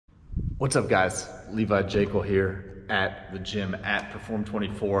What's up guys, Levi Jaeckel here at the gym at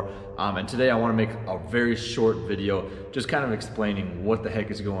Perform24, and today I want to make a very short video just kind of explaining what the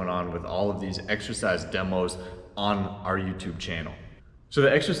heck is going on with all of these exercise demos on our YouTube channel. So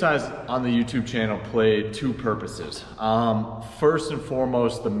the exercise on the YouTube channel play two purposes. First and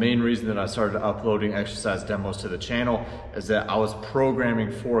foremost, the main reason that I started uploading exercise demos to the channel is that I was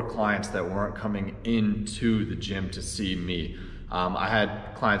programming for clients that weren't coming into the gym to see me. I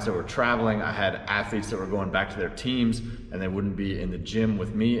had clients that were traveling, I had athletes that were going back to their teams and they wouldn't be in the gym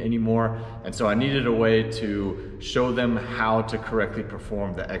with me anymore. And so I needed a way to show them how to correctly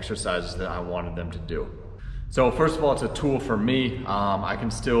perform the exercises that I wanted them to do. So first of all, it's a tool for me. I can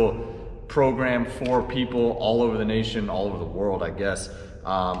still program for people all over the nation, all over the world, I guess.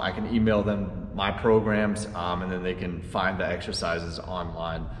 I can email them my programs and then they can find the exercises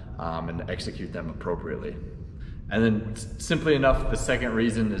online and execute them appropriately. And then simply enough, the second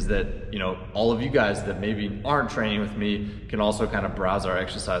reason is that, all of you guys that maybe aren't training with me can also kind of browse our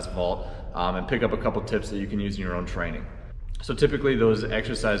exercise vault and pick up a couple tips that you can use in your own training. So typically those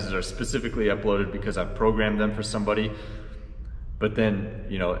exercises are specifically uploaded because I've programmed them for somebody, but then,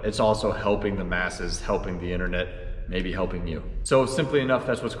 it's also helping the masses, helping the internet, maybe helping you. So simply enough,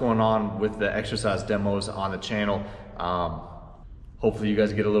 that's what's going on with the exercise demos on the channel. Hopefully you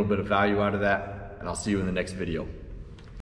guys get a little bit of value out of that, and I'll see you in the next video.